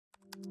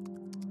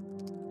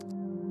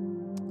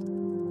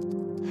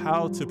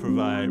how to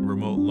provide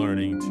remote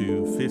learning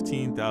to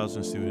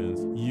 15,000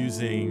 students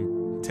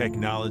using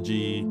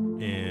technology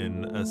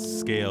in a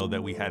scale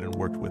that we hadn't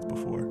worked with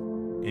before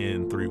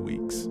in 3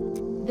 weeks.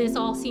 This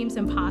all seems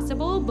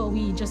impossible, but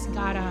we just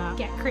gotta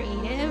get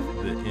creative.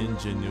 The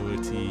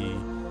ingenuity,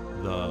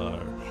 the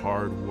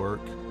hard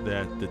work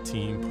that the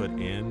team put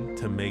in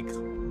to make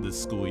the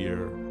school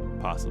year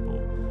possible.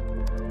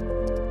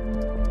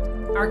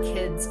 Our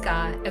kids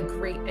got a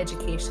great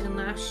education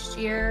last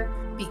year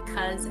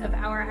because of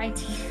our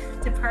IT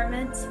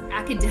department.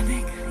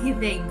 Academically,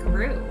 they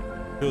grew.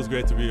 It was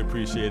great to be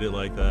appreciated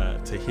like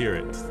that, to hear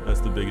it.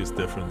 That's the biggest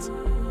difference.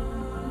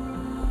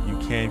 You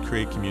can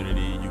create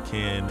community, you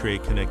can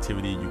create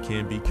connectivity, you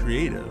can be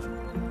creative.